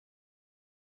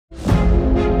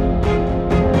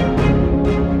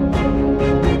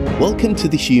Welcome to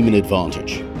The Human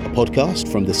Advantage, a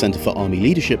podcast from the Centre for Army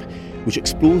Leadership, which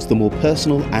explores the more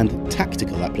personal and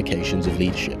tactical applications of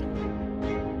leadership.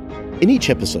 In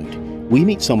each episode, we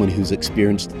meet someone who's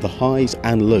experienced the highs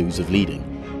and lows of leading,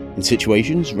 in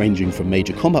situations ranging from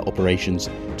major combat operations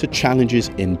to challenges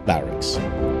in barracks.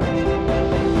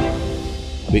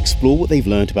 We explore what they've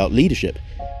learned about leadership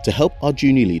to help our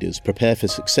junior leaders prepare for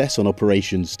success on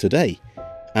operations today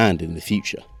and in the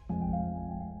future.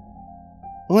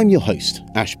 I'm your host,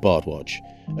 Ash Bhardwaj,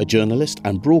 a journalist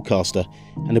and broadcaster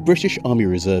and a British Army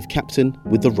Reserve captain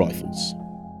with the Rifles.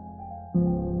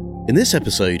 In this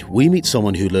episode, we meet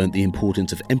someone who learned the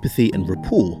importance of empathy and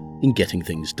rapport in getting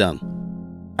things done.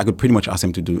 I could pretty much ask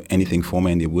them to do anything for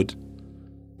me and they would,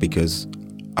 because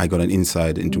I got an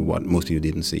insight into what most people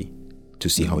didn't see, to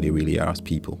see how they really are as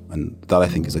people. And that, I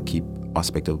think, is a key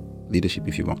aspect of leadership,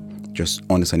 if you want. Just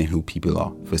understanding who people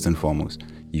are, first and foremost.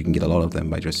 You can get a lot of them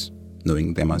by just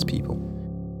knowing them as people.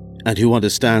 And who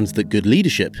understands that good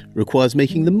leadership requires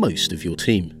making the most of your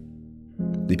team.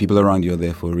 The people around you are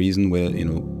there for a reason where,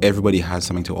 everybody has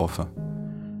something to offer.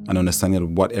 And understanding of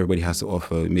what everybody has to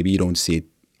offer, maybe you don't see it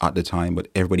at the time, but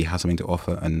everybody has something to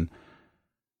offer, and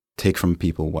take from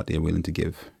people what they're willing to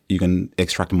give. You can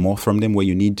extract more from them where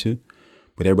you need to,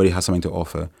 but everybody has something to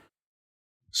offer.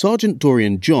 Sergeant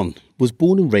Dorian John was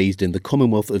born and raised in the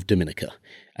Commonwealth of Dominica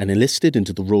and enlisted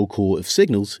into the Royal Corps of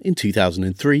Signals in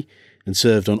 2003 and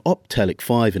served on OP TELIC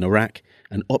 5 in Iraq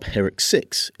and OP HERRICK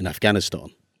 6 in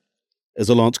Afghanistan. As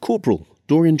a Lance Corporal,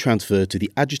 Dorian transferred to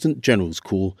the Adjutant General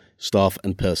Corps Staff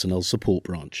and Personnel Support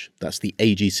Branch, that's the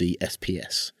AGC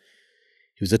SPS.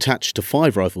 He was attached to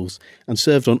 5 rifles and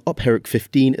served on OP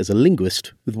Ep.13 as a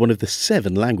linguist with one of the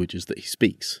 7 languages that he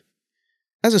speaks.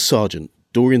 As a sergeant,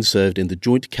 Dorian served in the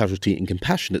Joint Casualty and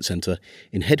Compassionate Centre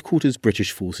in Headquarters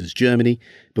British Forces Germany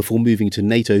before moving to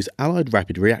NATO's Allied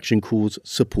Rapid Reaction Corps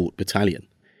Support Battalion.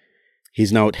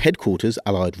 He's now at Headquarters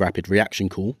Allied Rapid Reaction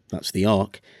Corps, that's the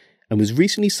ARC, and was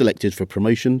recently selected for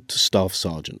promotion to Staff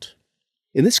Sergeant.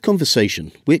 In this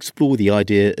conversation, we explore the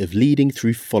idea of leading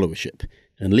through followership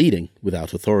and leading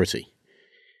without authority.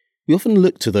 We often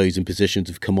look to those in positions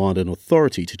of command and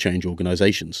authority to change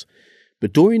organisations,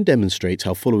 but Dorian demonstrates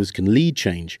how followers can lead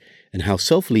change and how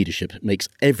self-leadership makes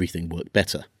everything work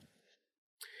better.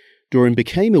 Dorian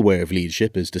became aware of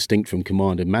leadership as distinct from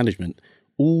command and management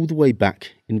all the way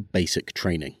back in basic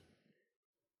training.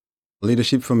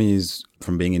 Leadership for me is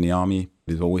from being in the army.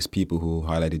 There's always people who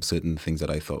highlighted certain things that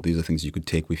I thought these are things you could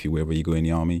take with you wherever you go in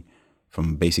the army.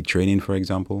 From basic training, for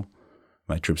example,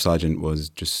 my troop sergeant was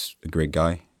just a great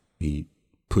guy. He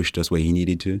pushed us where he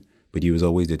needed to, but he was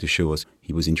always there to show us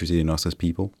he was interested in us as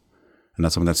people. And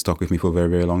that's something that stuck with me for a very,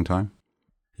 very long time.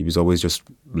 He was always just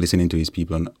listening to his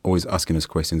people and always asking us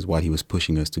questions while he was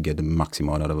pushing us to get the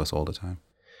maximum out of us all the time.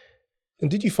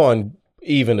 And did you find,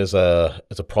 even as a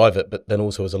private, but then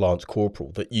also as a Lance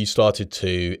Corporal, that you started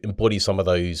to embody some of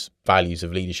those values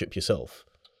of leadership yourself?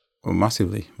 Well,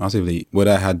 massively.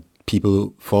 Whether I had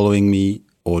people following me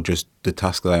or just the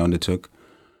task that I undertook,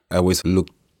 I always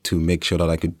looked to make sure that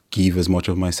I could give as much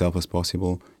of myself as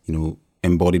possible,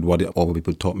 embodied what all the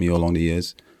people taught me along the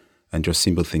years, and just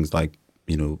simple things like,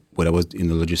 when I was in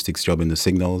the logistics job in the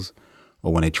signals,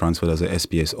 or when I transferred as a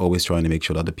SPS, always trying to make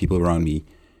sure that the people around me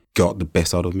got the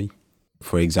best out of me.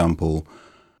 For example,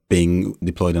 being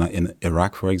deployed in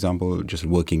Iraq, for example, just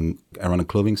working around a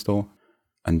clothing store,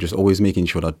 and just always making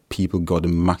sure that people got the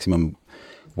maximum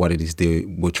what it is they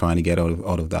were trying to get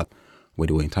out of that, what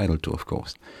they were entitled to, of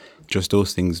course. Just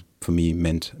those things for me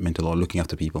meant a lot, looking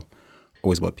after people,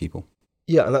 always about people.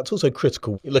 Yeah, and that's also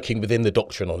critical, looking within the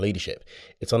doctrine on leadership.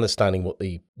 It's understanding what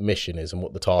the mission is and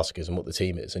what the task is and what the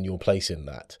team is and your place in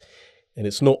that. And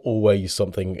it's not always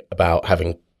something about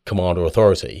having command or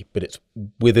authority, but it's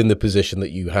within the position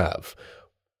that you have.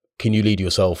 Can you lead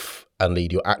yourself and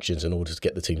lead your actions in order to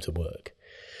get the team to work?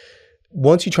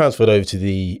 Once you transferred over to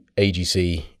the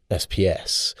AGC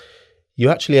SPS, you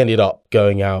actually ended up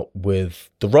going out with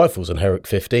the Rifles on Herrick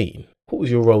 15. What was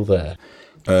your role there?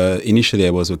 Initially, I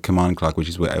was a command clerk, which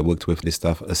is where I worked with the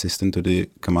staff assistant to the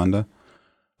commander.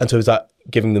 And so is that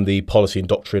giving them the policy and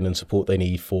doctrine and support they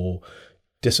need for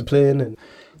discipline?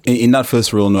 In that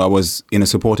first role, no, I was in a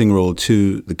supporting role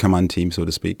to the command team, so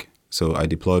to speak. So I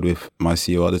deployed with my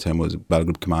CO at the time was battle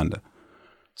group commander.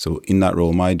 So in that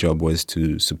role, my job was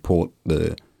to support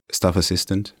the staff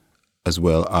assistant as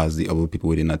well as the other people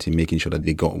within that team, making sure that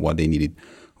they got what they needed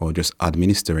or just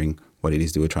administering what it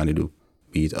is they were trying to do,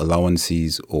 be it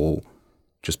allowances or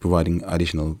just providing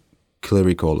additional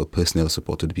clerical or personnel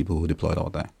support to the people who deployed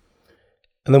out there.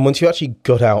 And then once you actually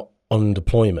got out on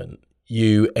deployment,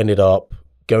 you ended up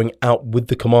going out with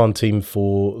the command team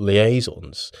for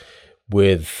liaisons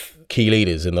with key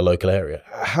leaders in the local area.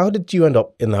 How did you end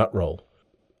up in that role?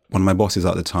 One of my bosses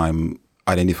at the time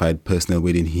identified personnel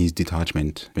within his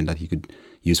detachment that he could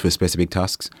use for specific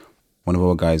tasks. One of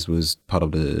our guys was part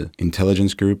of the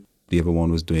intelligence group. The other one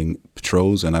was doing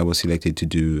patrols, and I was selected to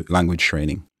do language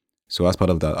training. So as part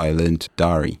of that, I learned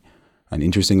Dari. And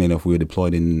interestingly enough, we were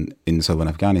deployed in southern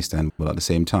Afghanistan, but at the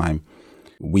same time,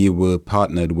 we were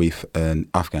partnered with an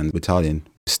Afghan battalion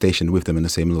stationed with them in the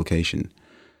same location.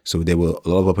 So there were a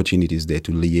lot of opportunities there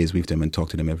to liaise with them and talk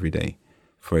to them every day.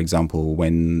 For example,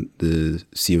 when the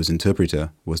CO's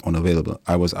interpreter was unavailable,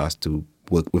 I was asked to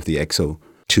work with the XO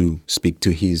to speak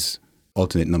to his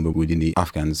alternate number within the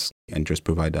Afghans and just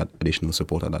provide that additional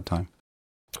support at that time.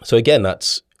 So again,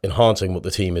 that's enhancing what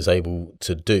the team is able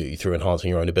to do through enhancing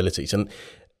your own abilities. And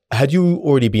had you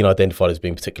already been identified as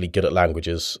being particularly good at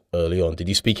languages early on? Did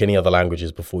you speak any other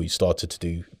languages before you started to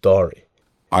do Dari?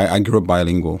 I grew up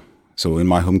bilingual. So in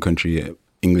my home country,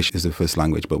 English is the first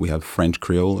language, but we have French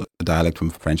Creole, a dialect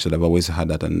from French, that I've always had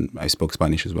that, and I spoke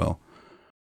Spanish as well.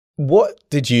 What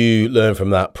did you learn from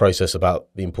that process about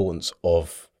the importance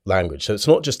of language? So it's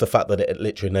not just the fact that it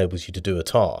literally enables you to do a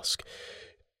task.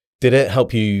 Did it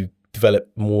help you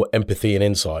develop more empathy and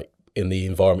insight in the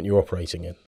environment you're operating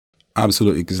in?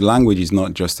 Absolutely, because language is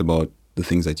not just about the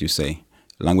things that you say.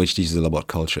 Language teaches a lot about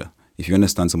culture. If you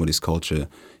understand somebody's culture,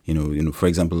 you know, for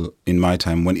example, in my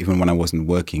time, even when I wasn't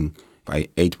working, I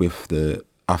ate with the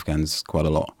Afghans quite a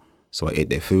lot. So I ate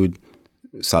their food,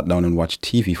 sat down and watched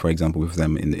TV, for example, with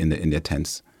them in their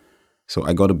tents. So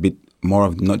I got a bit more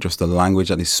of not just the language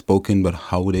that is spoken, but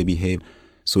how they behave.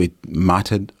 So it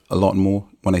mattered a lot more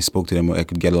when I spoke to them. I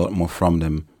could get a lot more from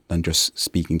them than just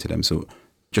speaking to them. So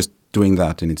just doing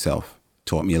that in itself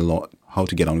taught me a lot, how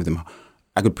to get on with them.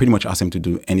 I could pretty much ask them to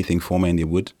do anything for me and they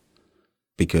would,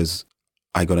 because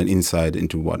I got an insight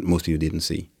into what most people didn't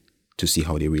see, to see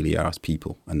how they really are as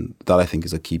people. And that, I think,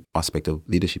 is a key aspect of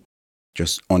leadership.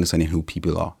 Just understanding who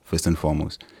people are, first and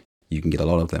foremost. You can get a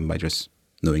lot of them by just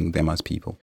knowing them as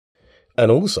people.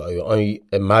 And also, I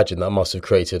imagine that must have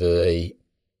created a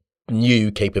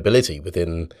new capability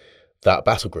within that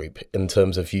battle group in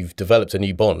terms of you've developed a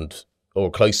new bond or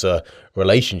a closer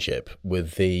relationship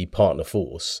with the partner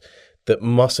force that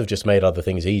must have just made other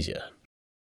things easier.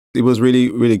 It was really,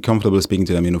 really comfortable speaking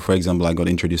to them. You know, for example, I got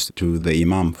introduced to the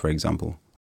Imam, for example.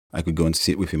 I could go and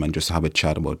sit with him and just have a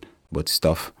chat about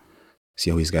stuff, see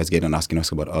how his guys get on, asking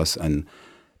us about us. And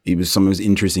it was sometimes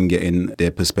interesting getting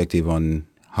their perspective on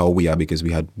how we are, because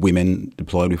we had women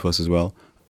deployed with us as well.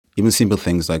 Even simple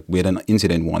things like we had an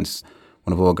incident once.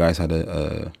 One of our guys had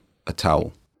a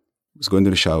towel. He was going to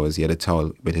the showers. He had a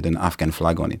towel, but it had an Afghan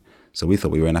flag on it. So we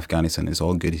thought we were in Afghanistan. It's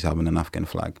all good. He's having an Afghan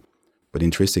flag. But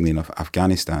interestingly enough,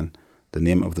 Afghanistan, the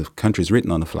name of the country is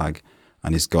written on the flag,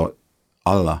 and it's got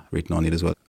Allah written on it as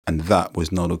well. And that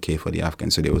was not okay for the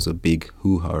Afghans. So there was a big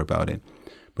hoo-ha about it.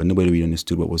 But nobody really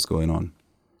understood what was going on.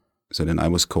 So then I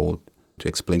was called to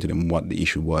explain to them what the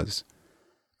issue was.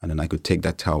 And then I could take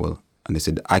that towel, and they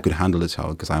said I could handle the towel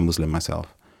because I'm Muslim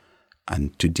myself,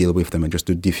 and to deal with them and just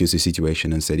to diffuse the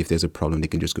situation, and said if there's a problem, they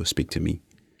can just go speak to me.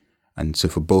 And so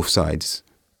for both sides,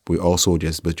 we all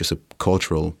soldiers, but just a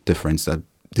cultural difference that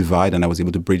divide, and I was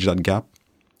able to bridge that gap.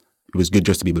 It was good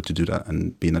just to be able to do that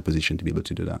and be in a position to be able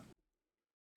to do that.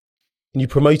 You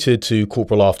promoted to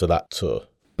corporal after that tour,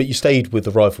 but you stayed with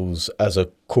the Rifles as a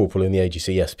corporal in the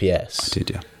AGC SPS. I did,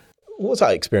 yeah. What was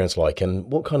that experience like,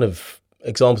 and what kind of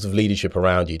examples of leadership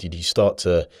around you did you start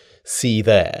to see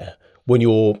there when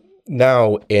you're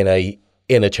now in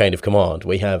a chain of command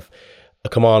where you have a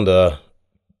commander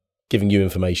giving you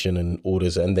information and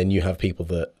orders, and then you have people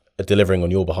that are delivering on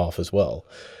your behalf as well?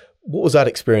 What was that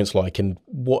experience like, and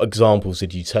what examples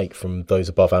did you take from those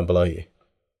above and below you?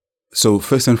 So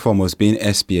first and foremost, being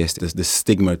SPS, there's the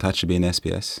stigma attached to being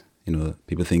SPS. You know,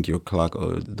 people think you're a clerk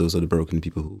or those are the broken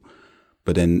people who...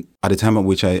 But then at the time at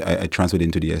which I transferred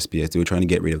into the SPS, they were trying to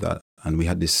get rid of that. And we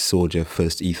had this soldier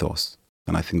first ethos.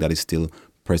 And I think that is still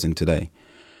present today.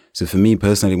 So for me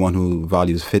personally, one who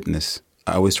values fitness,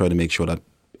 I always try to make sure that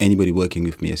anybody working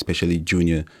with me, especially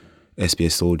junior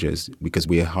SPS soldiers, because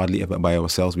we are hardly ever by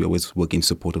ourselves, we always work in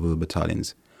support of other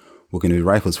battalions. Working with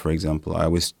Rifles, for example, I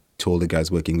always told the guys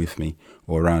working with me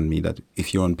or around me that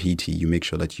if you're on PT, you make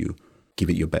sure that you give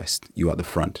it your best. You're at the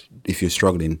front. If you're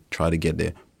struggling, try to get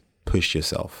there. Push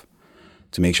yourself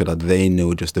to make sure that they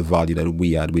know just the value that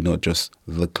we add. We're not just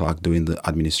the clerk doing the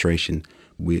administration.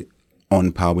 We're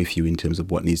on par with you in terms of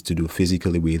what needs to do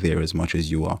physically. We're there as much as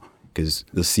you are. Because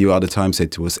the CEO at the time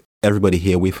said to us, everybody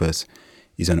here with us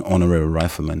is an honorary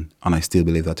rifleman. And I still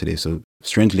believe that today. So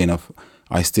strangely enough,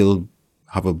 I still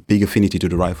have a big affinity to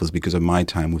the rifles because of my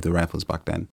time with the rifles back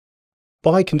then.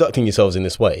 By conducting yourselves in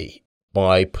this way,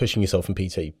 by pushing yourself in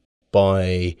PT,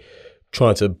 by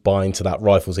trying to buy into that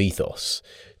rifles ethos,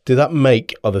 did that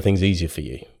make other things easier for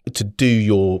you to do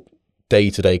your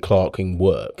day-to-day clerking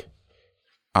work?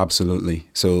 Absolutely.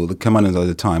 So the commanders at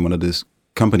the time, one of this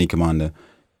company commander,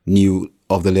 knew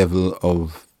of the level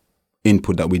of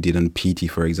input that we did on PT,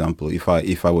 for example. If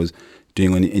I was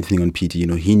doing anything on PT,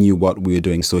 he knew what we were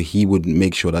doing, so he would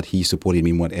make sure that he supported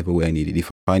me in whatever way I needed.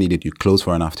 If I needed to close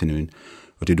for an afternoon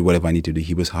or to do whatever I needed to do,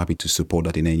 he was happy to support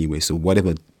that in any way. So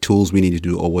whatever tools we needed to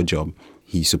do our job,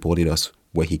 he supported us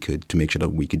where he could to make sure that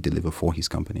we could deliver for his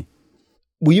company.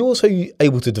 Were you also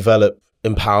able to develop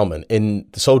empowerment in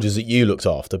the soldiers that you looked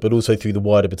after, but also through the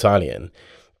wider battalion,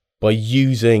 by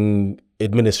using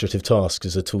administrative tasks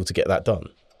as a tool to get that done?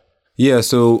 Yeah,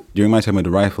 so during my time with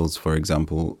the rifles, for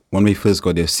example, when we first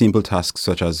got there, simple tasks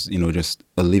such as, just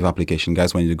a leave application,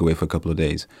 guys wanted to go away for a couple of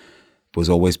days, was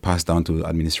always passed down to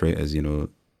administrators. The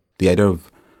idea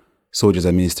of soldiers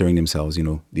administering themselves,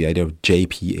 the idea of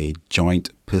JPA, Joint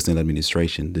Personnel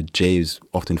Administration, the J is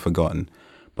often forgotten.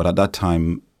 But at that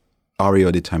time, RAO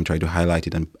at the time tried to highlight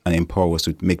it and empower us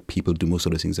to make people do most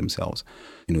of the things themselves.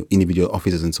 Individual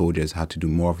officers and soldiers had to do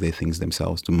more of their things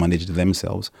themselves, to manage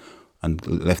themselves, and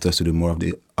left us to do more of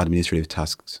the administrative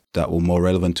tasks that were more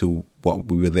relevant to what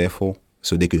we were there for,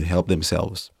 so they could help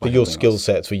themselves. But your skill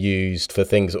sets were used for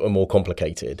things that were more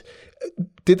complicated.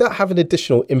 Did that have an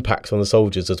additional impact on the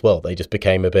soldiers as well? They just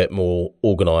became a bit more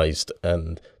organised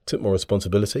and took more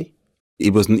responsibility?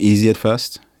 It wasn't easy at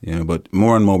first, but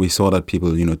more and more we saw that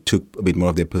people, took a bit more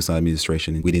of their personal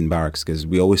administration within barracks, because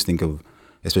we always think of,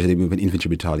 especially with an infantry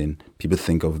battalion, people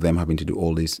think of them having to do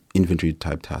all these infantry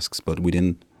type tasks, but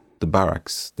within the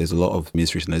barracks, there's a lot of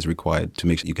administration that is required to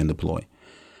make sure you can deploy.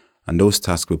 And those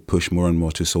tasks were pushed more and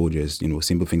more to soldiers,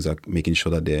 simple things like making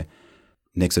sure that their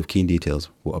next of kin details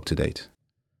were up to date.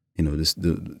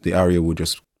 The area would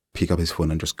just pick up his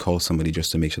phone and just call somebody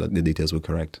just to make sure that the details were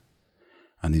correct.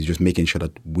 And he's just making sure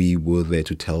that we were there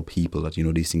to tell people that,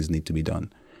 these things need to be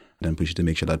done. And then push to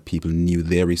make sure that people knew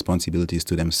their responsibilities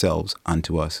to themselves and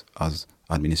to us as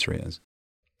administrators.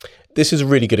 This is a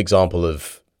really good example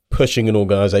of pushing an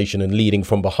organisation and leading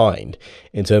from behind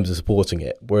in terms of supporting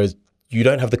it, whereas you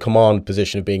don't have the command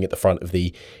position of being at the front of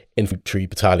the infantry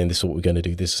battalion. This is what we're going to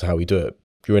do. This is how we do it.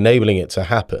 You're enabling it to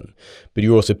happen, but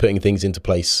you're also putting things into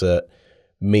place that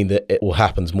mean that it all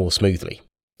happens more smoothly.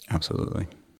 Absolutely.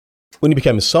 When you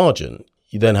became a sergeant,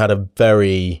 you then had a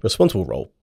very responsible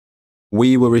role.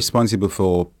 We were responsible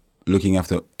for looking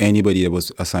after anybody that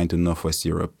was assigned to Northwest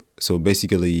Europe. So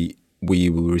basically, we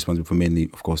were responsible for mainly,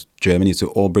 of course, Germany. So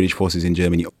all British forces in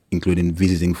Germany, including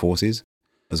visiting forces,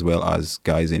 as well as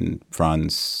guys in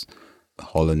France,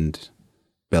 Holland,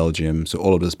 Belgium. So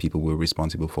all of those people were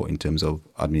responsible for in terms of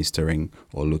administering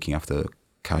or looking after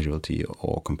casualty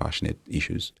or compassionate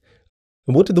issues.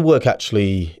 And what did the work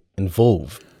actually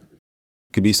involve?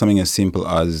 It could be something as simple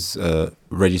as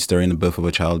registering the birth of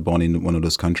a child born in one of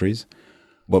those countries.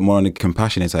 But more on the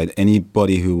compassionate side,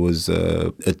 anybody who was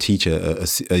a teacher,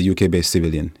 a UK-based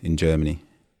civilian in Germany,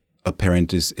 a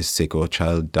parent is sick or a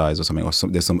child dies or something, or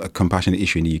there's a compassionate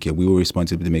issue in the UK, we were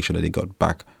responsible to make sure that they got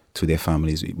back to their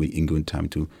families in good time,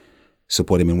 to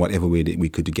support them in whatever way that we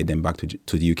could to get them back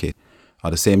to the UK.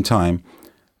 At the same time,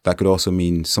 that could also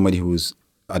mean somebody who was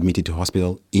admitted to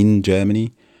hospital in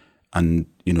Germany, and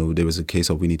there was a case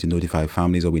of we need to notify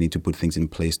families or we need to put things in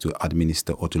place to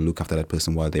administer or to look after that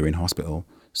person while they're in hospital.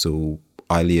 So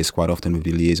I liaise quite often with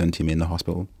the liaison team in the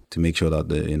hospital to make sure that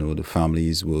the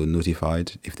families were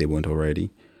notified if they weren't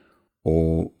already,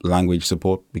 or language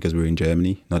support, because we were in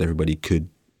Germany. Not everybody could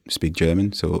speak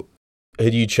German. So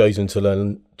had you chosen to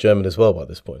learn German as well by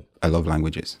this point? I love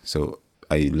languages. So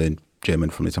I learned German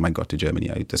from the time I got to Germany.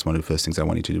 That's one of the first things I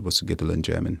wanted to do, was to get to learn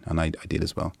German, and I did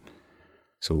as well.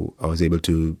 So I was able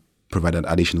to provide that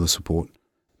additional support.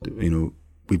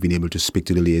 We've been able to speak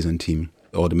to the liaison team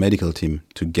or the medical team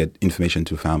to get information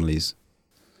to families.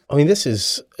 I mean, this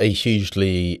is a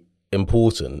hugely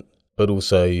important, but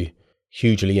also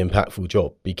hugely impactful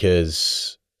job,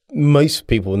 because most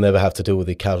people will never have to deal with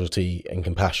the casualty and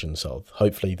compassion side.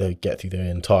 Hopefully they get through their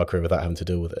entire career without having to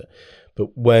deal with it.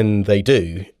 But when they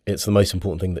do, it's the most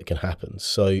important thing that can happen.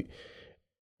 So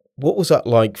what was that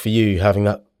like for you, having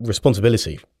that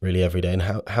responsibility really every day?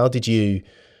 And how did you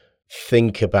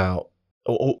think about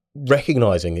or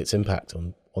recognizing its impact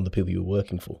on the people you were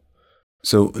working for?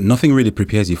 So nothing really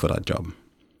prepares you for that job.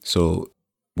 So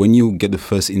when you get the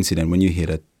first incident, when you hear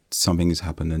that something has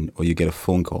happened, or you get a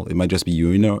phone call, it might just be you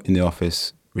in the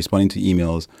office responding to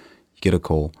emails, you get a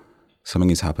call, something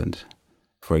has happened.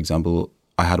 For example,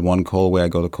 I had one call where I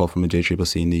got a call from the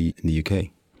JCCC in the UK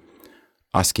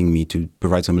asking me to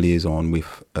provide some liaison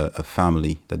with a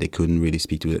family that they couldn't really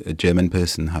speak to. A German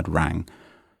person had rang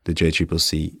the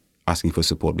JCCC asking for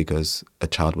support because a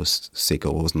child was sick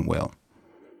or wasn't well.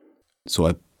 So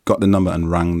I got the number and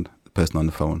rang the person on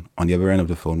the phone. On the other end of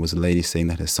the phone was a lady saying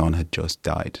that her son had just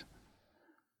died.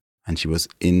 And she was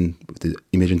in the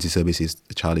emergency services,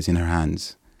 the child is in her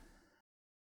hands,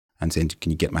 and saying,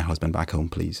 "Can you get my husband back home,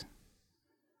 please?"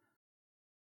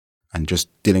 And just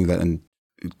dealing with that and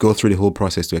go through the whole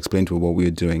process to explain to her what we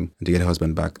were doing and to get her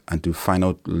husband back, and to find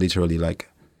out literally, like,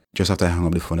 just after I hung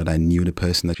up the phone, that I knew the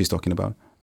person that she's talking about.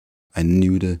 I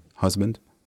knew the husband.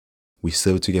 We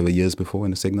served together years before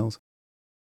in the signals.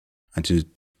 And to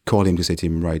call him to say to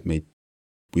him, "Right, mate,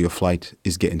 your flight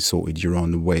is getting sorted. You're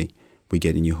on the way. We're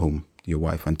getting you home, your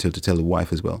wife." And to tell the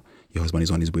wife as well, "Your husband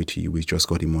is on his way to you. We've just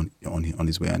got him on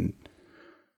his way." And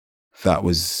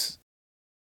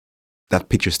that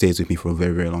picture stays with me for a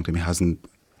very, very long time.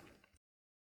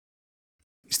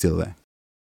 It's still there.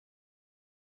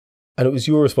 And it was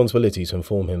your responsibility to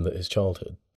inform him that his child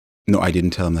had... No, I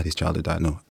didn't tell him that his child had died,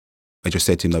 no. I just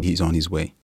said to him that he's on his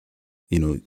way,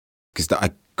 because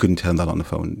I couldn't tell him that on the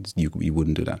phone. You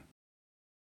wouldn't do that.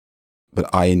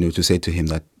 But I knew to say to him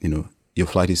that, your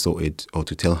flight is sorted, or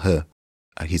to tell her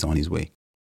that he's on his way.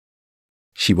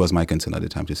 She was my concern at the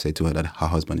time, to say to her that her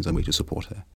husband is on the way to support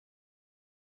her.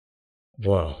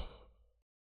 Wow.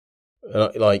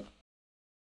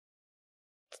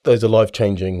 Those are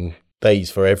life-changing days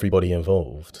for everybody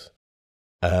involved.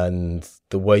 And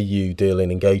the way you deal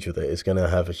and engage with it is going to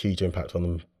have a huge impact on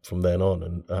them from then on.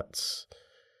 And that's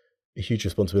a huge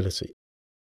responsibility.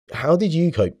 How did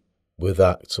you cope with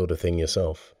that sort of thing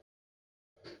yourself?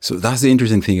 So that's the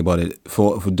interesting thing about it.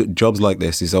 For jobs like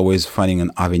this, is always finding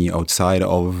an avenue outside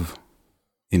of,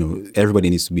 everybody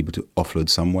needs to be able to offload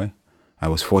somewhere. I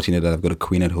was fortunate that I've got a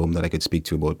queen at home that I could speak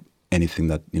to about anything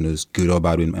that, is good or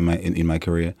bad in my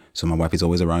career. So my wife is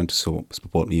always around to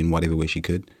support me in whatever way she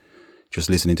could. Just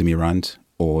listening to me rant,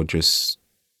 or just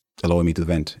allowing me to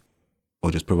vent,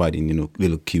 or just providing,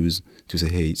 little cues to say,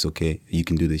 "Hey, it's okay. You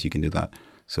can do this, you can do that."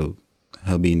 So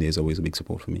her being there is always a big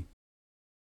support for me.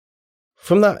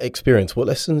 From that experience, what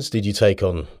lessons did you take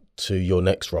on to your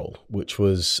next role, which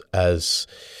was as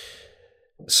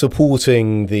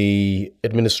supporting the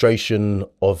administration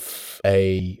of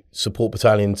a support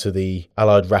battalion to the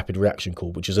Allied Rapid Reaction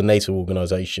Corps, which is a NATO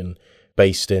organisation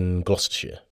based in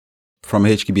Gloucestershire? From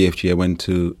HQBFG, I went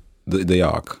to the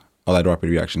ARC, Allied Rapid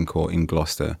Reaction Corps in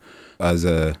Gloucester, as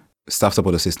a staff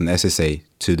support assistant, SSA,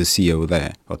 to the CO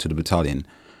there, or to the battalion,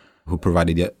 who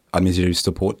provided the administrative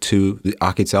support to the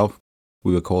ARC itself.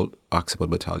 We were called ARC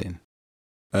Support Battalion.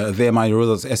 There, my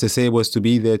role as SSA was to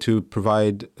be there to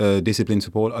provide discipline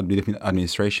support,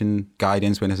 administration,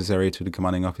 guidance when necessary to the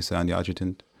commanding officer and the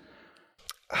adjutant.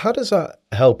 How does that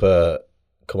help a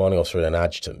commanding officer and an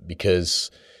adjutant?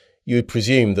 Because you would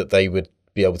presume that they would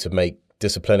be able to make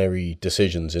disciplinary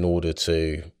decisions in order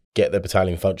to get their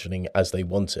battalion functioning as they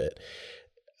want it.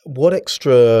 What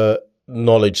extra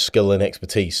knowledge, skill and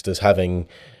expertise does having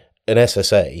an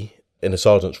SSA in a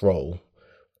sergeant's role,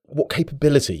 what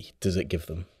capability does it give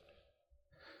them?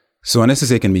 So an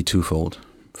SSA can be twofold,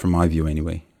 from my view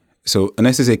anyway. So an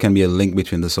SSA can be a link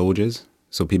between the soldiers.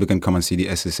 So people can come and see the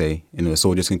SSA.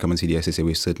 Soldiers can come and see the SSA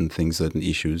with certain things, certain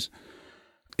issues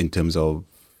in terms of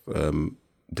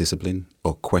discipline,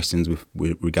 or questions with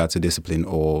regards to discipline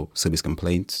or service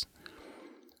complaints.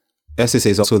 SSA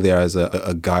is also there as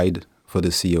a guide for the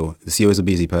CO. The CO is a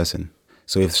busy person.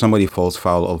 So if somebody falls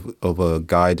foul of a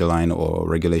guideline or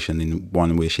regulation in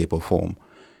one way, shape or form,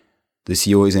 the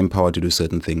CO is empowered to do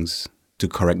certain things to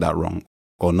correct that wrong.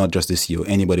 Or not just the CO,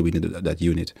 anybody within that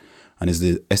unit. And it's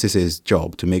the SSA's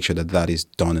job to make sure that that is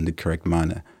done in the correct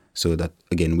manner, so that,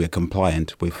 again, we're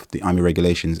compliant with the Army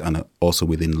regulations and also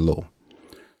within the law.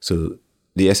 So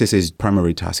the SSA's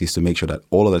primary task is to make sure that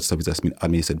all of that stuff is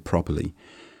administered properly,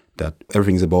 that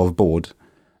everything is above board,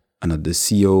 and that the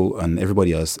CO and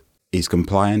everybody else is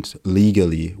compliant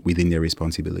legally within their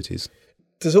responsibilities.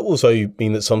 Does it also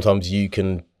mean that sometimes you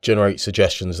can generate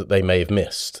suggestions that they may have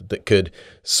missed that could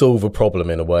solve a problem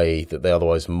in a way that they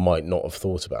otherwise might not have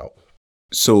thought about?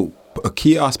 So a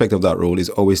key aspect of that role is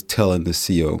always telling the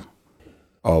CO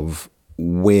of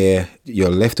where your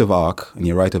left of arc and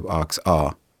your right of arcs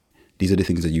are. These are the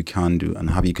things that you can do, and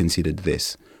have you considered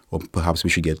this? Or perhaps we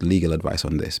should get legal advice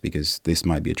on this, because this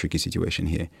might be a tricky situation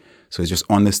here. So it's just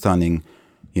understanding,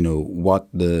 what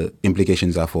the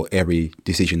implications are for every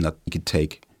decision that you could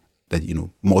take, that,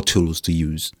 more tools to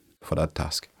use for that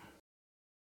task.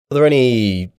 Are there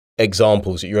any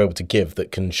examples that you're able to give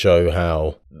that can show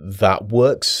how that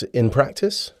works in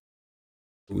practice?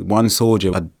 One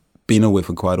soldier had been away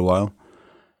for quite a while,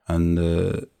 and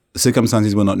the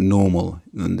circumstances were not normal,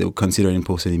 and they were considering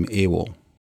posting him AWOL.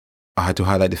 I had to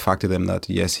highlight the fact to them that,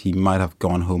 yes, he might have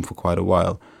gone home for quite a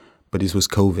while, but this was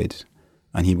COVID,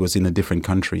 and he was in a different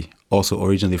country, also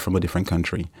originally from a different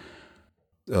country.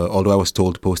 Although I was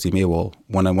told to post him AWOL,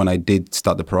 when I did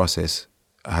start the process,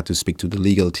 I had to speak to the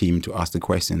legal team to ask the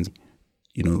questions.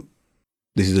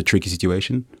 This is a tricky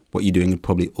situation. What you're doing will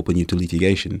probably open you to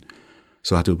litigation.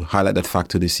 So I had to highlight that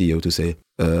fact to the CEO to say,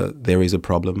 there is a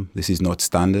problem. This is not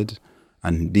standard.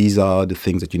 And these are the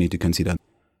things that you need to consider.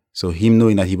 So him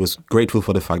knowing that he was grateful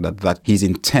for the fact that his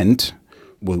intent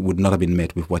would not have been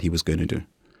met with what he was going to do.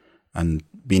 And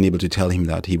being able to tell him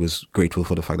that he was grateful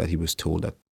for the fact that he was told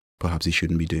that perhaps he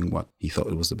shouldn't be doing what he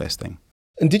thought was the best thing.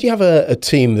 And did you have a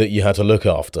team that you had to look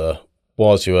after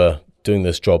whilst you were doing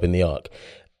this job in the Ark?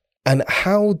 And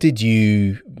how did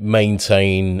you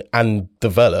maintain and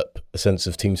develop a sense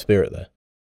of team spirit there?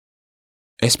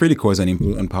 Esprit de corps is an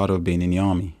important part of being in the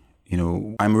Army.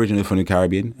 I'm originally from the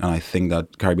Caribbean, and I think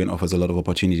that Caribbean offers a lot of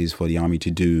opportunities for the Army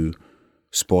to do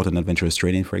sport and adventurous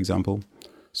training, for example.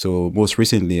 So most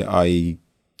recently, I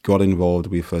got involved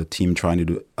with a team trying to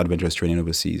do adventurous training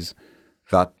overseas.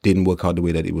 That didn't work out the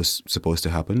way that it was supposed to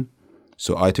happen.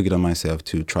 So I took it on myself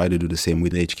to try to do the same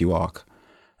with HQ Ark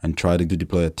and try to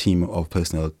deploy a team of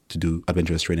personnel to do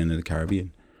adventurous training in the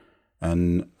Caribbean.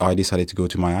 And I decided to go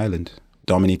to my island,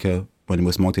 Dominica, one of the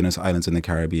most mountainous islands in the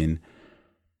Caribbean,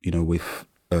 with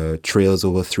trails,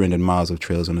 over 300 miles of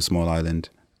trails on a small island.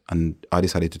 And I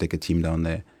decided to take a team down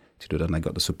there to do that, and I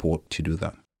got the support to do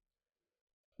that.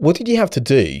 What did you have to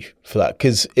do for that?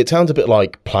 Because it sounds a bit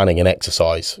like planning an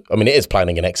exercise. I mean, it is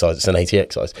planning an exercise, it's an AT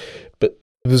exercise. But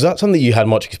was that something you had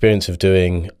much experience of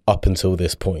doing up until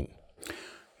this point?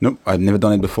 Nope, I'd never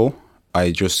done it before.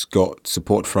 I just got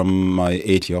support from my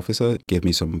AT officer, gave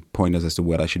me some pointers as to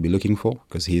what I should be looking for,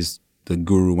 because he's the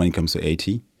guru when it comes to AT.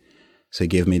 So he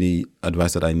gave me the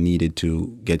advice that I needed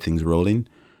to get things rolling.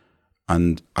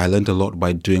 And I learned a lot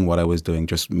by doing what I was doing,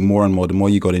 just more and more. The more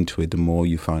you got into it, the more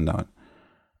you found out.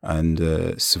 And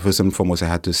so first and foremost, I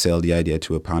had to sell the idea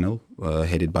to a panel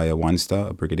headed by a one-star,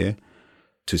 a brigadier,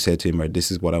 to say to him, right, this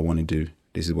is what I want to do.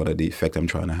 This is the effect I'm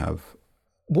trying to have.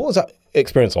 What was that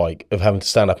experience like of having to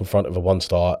stand up in front of a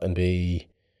one-star and be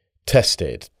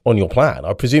tested on your plan?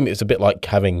 I presume it's a bit like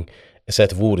having a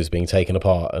set of orders being taken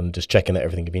apart and just checking that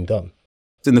everything had been done.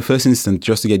 In the first instance,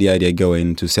 just to get the idea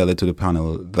going, to sell it to the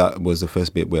panel, that was the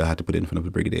first bit where I had to put it in front of the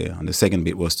brigadier. And the second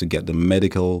bit was to get the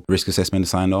medical risk assessment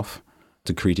signed off,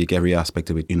 to critique every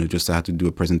aspect of it. Just I had to do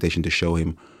a presentation to show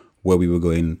him where we were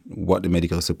going, what the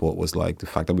medical support was like, the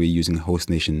fact that we were using host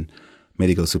nation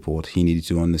medical support. He needed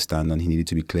to understand, and he needed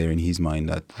to be clear in his mind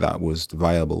that that was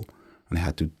viable, and I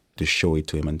had to show it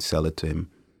to him and sell it to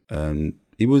him. And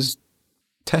it was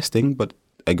testing, but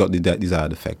I got the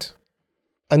desired effect.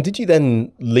 And did you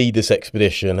then lead this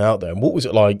expedition out there? And what was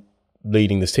it like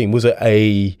leading this team? Was it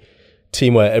a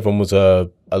team where everyone was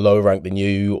a lower rank than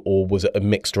you, or was it a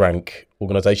mixed rank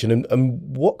organisation?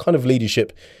 And what kind of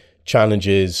leadership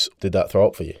challenges did that throw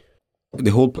up for you?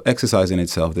 The whole exercise in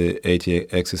itself, the AT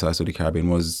exercise of the Caribbean,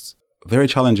 was a very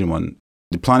challenging one.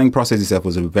 The planning process itself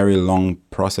was a very long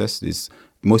process.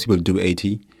 Most people do AT,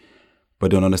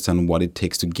 but don't understand what it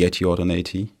takes to get you out on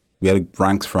AT. We had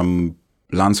ranks from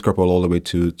Lance Corporal all the way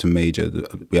to major.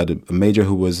 We had a major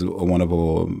who was one of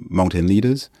our mountain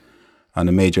leaders, and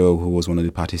a major who was one of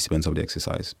the participants of the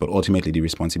exercise. But ultimately, the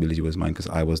responsibility was mine because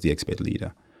I was the expert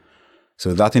leader.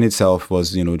 So that in itself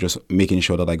was, just making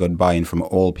sure that I got buy-in from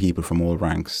all people, from all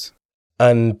ranks.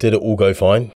 And did it all go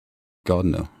fine? God,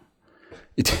 no.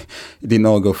 It didn't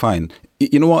all go fine.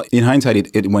 You know what? In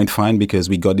hindsight, it went fine because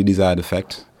we got the desired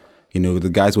effect. The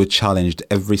guys were challenged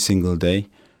every single day.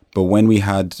 But when we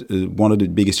had one of the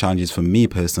biggest challenges for me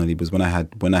personally was when I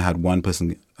had one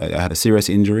person, I had a serious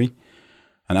injury.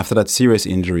 And after that serious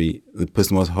injury, the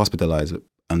person was hospitalized.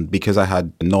 And because I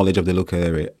had knowledge of the local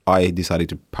area, I decided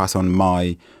to pass on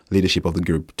my leadership of the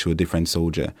group to a different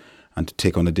soldier and to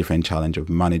take on a different challenge of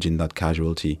managing that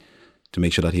casualty, to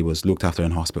make sure that he was looked after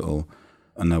in hospital.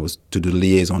 And I was to do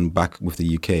liaison back with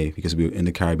the UK because we were in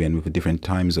the Caribbean with a different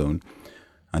time zone,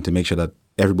 and to make sure that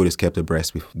everybody's kept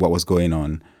abreast with what was going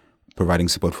on, providing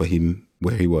support for him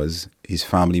where he was. His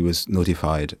family was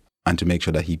notified, and to make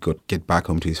sure that he could get back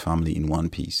home to his family in one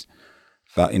piece.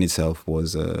 That in itself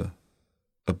was a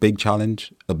big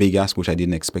challenge, a big ask, which I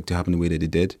didn't expect to happen the way that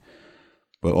it did.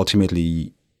 But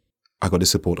ultimately, I got the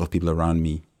support of people around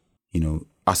me,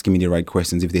 asking me the right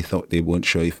questions if they thought they weren't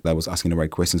sure if I was asking the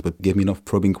right questions, but gave me enough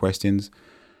probing questions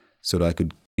so that I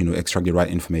could extract the right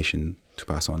information to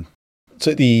pass on.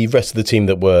 So the rest of the team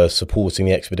that were supporting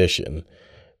the expedition,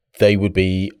 they would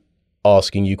be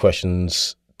asking you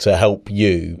questions to help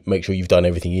you make sure you've done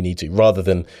everything you need to, rather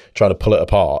than trying to pull it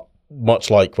apart,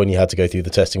 much like when you had to go through the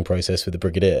testing process for the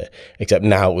brigadier, except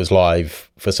now it was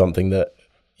live for something that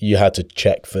you had to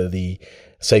check for the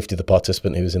safety of the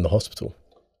participant who was in the hospital.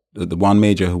 The one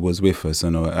major who was with us,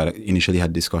 I initially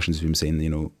had discussions with him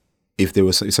saying, if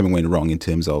something went wrong in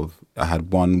terms of, I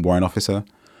had one warrant officer,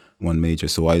 one major.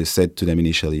 So I said to them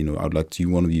initially, I would like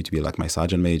one of you to be like my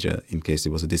sergeant major in case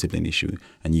there was a discipline issue.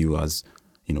 And you as,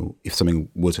 if something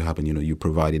were to happen, you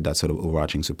provided that sort of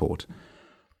overarching support.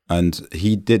 And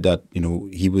he did that,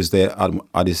 he was there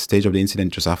at the stage of the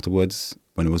incident just afterwards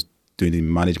when he was doing the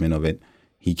management of it.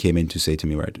 He came in to say to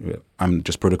me, right, I'm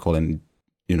just protocol and,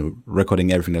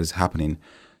 recording everything that is happening.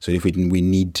 So if we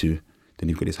need to, then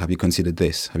you've got this, have you considered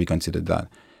this? Have you considered that?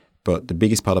 But the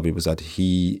biggest part of it was that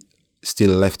he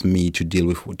still left me to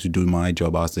to do my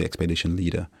job as the expedition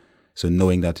leader. So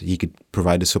knowing that he could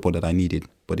provide the support that I needed,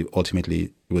 but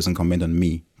ultimately it was incumbent on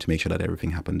me to make sure that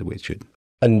everything happened the way it should.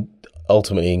 And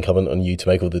ultimately incumbent on you to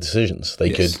make all the decisions. They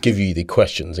Yes. could give you the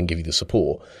questions and give you the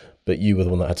support, but you were the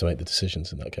one that had to make the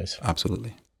decisions in that case.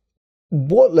 Absolutely.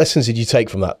 What lessons did you take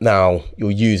from that now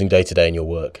you're using day to day in your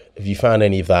work? Have you found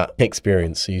any of that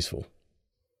experience useful?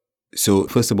 So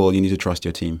first of all, you need to trust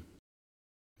your team.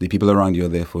 The people around you are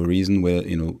there for a reason where,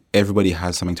 everybody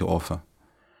has something to offer.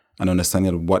 And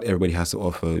understanding what everybody has to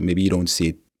offer, maybe you don't see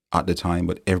it at the time,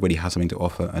 but everybody has something to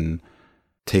offer, and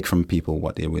take from people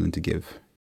what they're willing to give.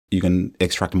 You can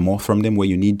extract more from them where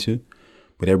you need to,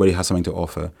 but everybody has something to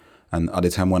offer. And at the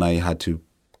time when I had to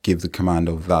give the command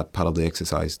of that part of the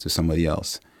exercise to somebody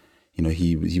else,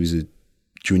 he was a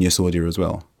junior soldier as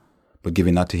well, but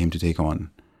giving that to him to take on.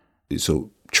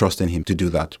 So trusting him to do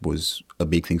that was a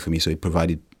big thing for me. So it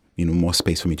provided, more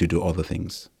space for me to do other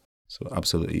things. So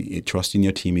absolutely, trusting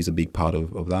your team is a big part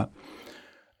of that.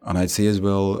 And I'd say as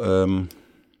well,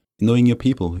 knowing your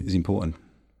people is important.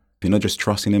 You're not just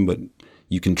trusting them, but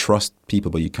you can trust people,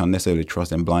 but you can't necessarily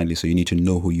trust them blindly. So you need to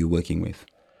know who you're working with.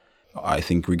 I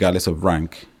think regardless of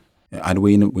rank, and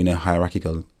we're in a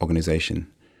hierarchical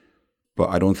organization, but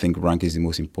I don't think rank is the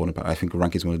most important part. I think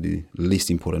rank is one of the least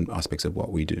important aspects of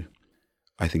what we do.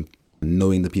 I think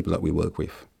knowing the people that we work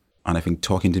with, and I think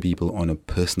talking to people on a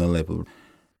personal level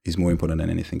is more important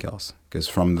than anything else. Because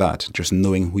from that, just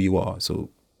knowing who you are. So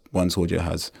one soldier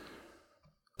has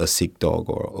a sick dog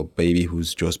or a baby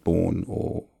who's just born,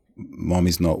 or mom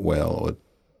is not well, or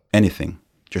anything.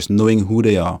 Just knowing who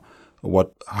they are,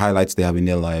 what highlights they have in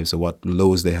their lives, or what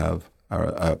lows they have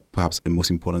are perhaps the most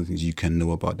important things you can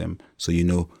know about them. So you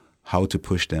know how to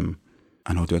push them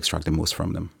and how to extract the most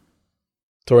from them.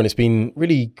 Dorian, it's been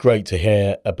really great to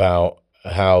hear about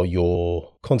how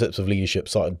your concepts of leadership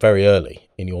started very early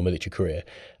in your military career,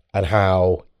 and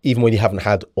how even when you haven't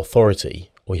had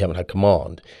authority or you haven't had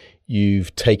command,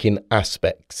 you've taken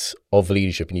aspects of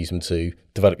leadership and used them to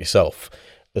develop yourself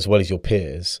as well as your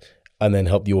peers, and then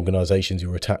help the organisations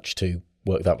you're attached to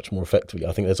work that much more effectively.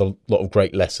 I think there's a lot of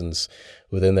great lessons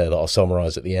within there that I'll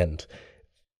summarise at the end.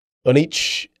 On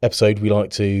each episode, we like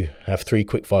to have 3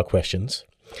 quick-fire questions.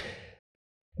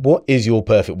 What is your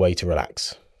perfect way to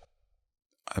relax?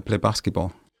 I play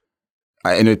basketball.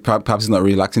 I know perhaps it's not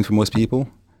relaxing for most people,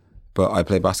 but I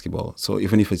play basketball. So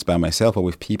even if it's by myself or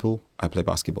with people, I play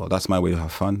basketball. That's my way to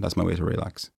have fun. That's my way to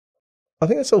relax. I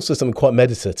think there's also something quite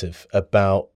meditative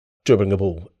about dribbling a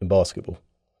ball in basketball.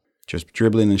 Just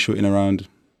dribbling and shooting around.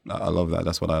 I love that.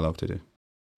 That's what I love to do.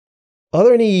 Are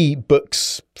there any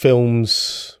books,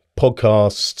 films,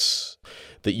 podcasts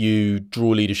that you draw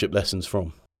leadership lessons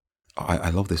from? I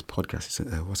love this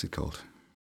podcast. What's it called?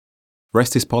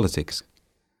 Rest is Politics.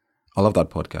 I love that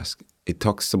podcast. It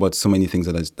talks about so many things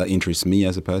that interest me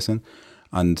as a person.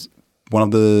 And one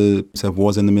of the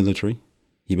was in the military.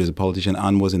 He was a politician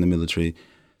and was in the military.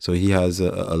 So he has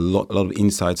a lot of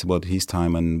insights about his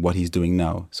time and what he's doing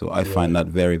now. So I find that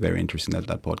very, very interesting,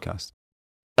 that podcast.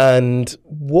 And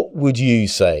what would you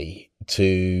say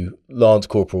to Lance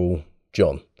Corporal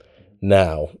John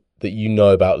now that you know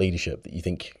about leadership that you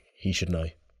think he should know?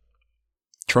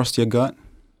 Trust your gut.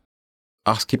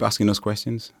 Keep asking those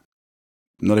questions.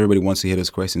 Not everybody wants to hear those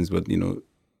questions, but,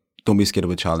 don't be scared of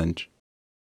a challenge.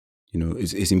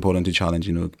 It's important to challenge.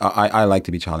 I like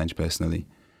to be challenged personally.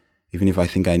 Even if I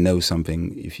think I know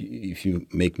something, if you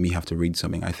make me have to read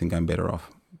something, I think I'm better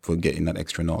off for getting that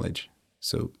extra knowledge.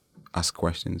 So ask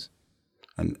questions.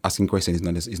 And asking questions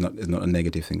is not a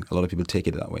negative thing. A lot of people take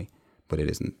it that way, but it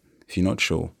isn't. If you're not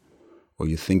sure or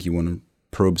you think you want to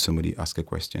probe somebody, ask a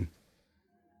question.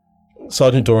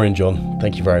 Sergeant Dorian John,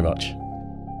 thank you very much.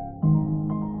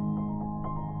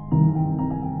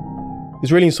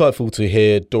 It's really insightful to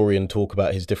hear Dorian talk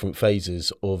about his different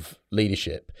phases of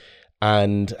leadership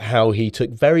and how he took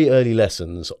very early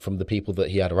lessons from the people that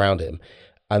he had around him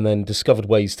and then discovered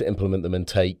ways to implement them and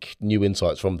take new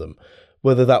insights from them.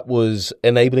 Whether that was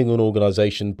enabling an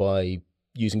organisation by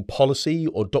using policy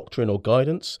or doctrine or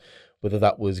guidance, whether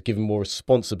that was giving more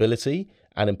responsibility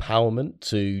and empowerment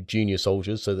to junior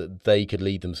soldiers so that they could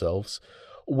lead themselves,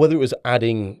 or whether it was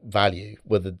adding value,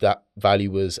 whether that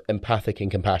value was empathic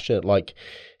and compassionate, like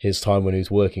his time when he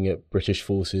was working at British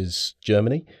Forces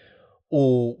Germany,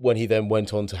 or when he then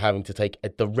went on to having to take a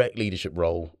direct leadership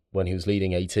role when he was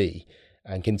leading AT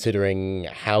and considering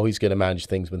how he's going to manage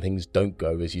things when things don't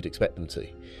go as you'd expect them to.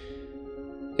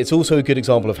 It's also a good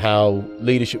example of how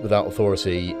leadership without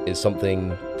authority is something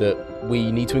that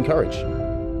we need to encourage.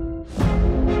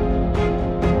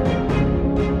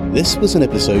 This was an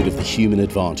episode of The Human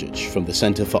Advantage from the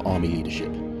Centre for Army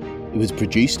Leadership. It was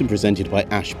produced and presented by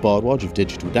Ash Bhardwaj of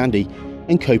Digital Dandy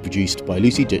and co-produced by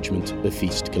Lucy Ditchment of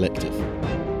Feast Collective.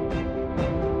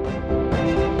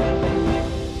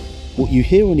 What you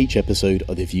hear on each episode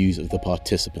are the views of the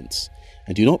participants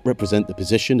and do not represent the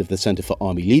position of the Centre for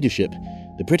Army Leadership,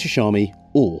 the British Army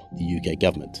or the UK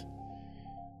Government.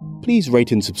 Please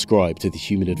rate and subscribe to The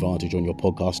Human Advantage on your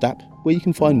podcast app where you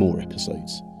can find more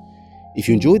episodes. If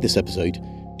you enjoyed this episode,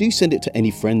 do send it to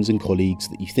any friends and colleagues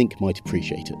that you think might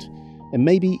appreciate it, and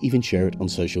maybe even share it on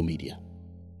social media.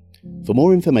 For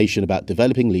more information about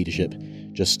developing leadership,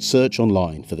 just search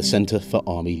online for the Centre for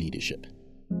Army Leadership.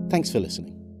 Thanks for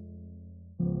listening.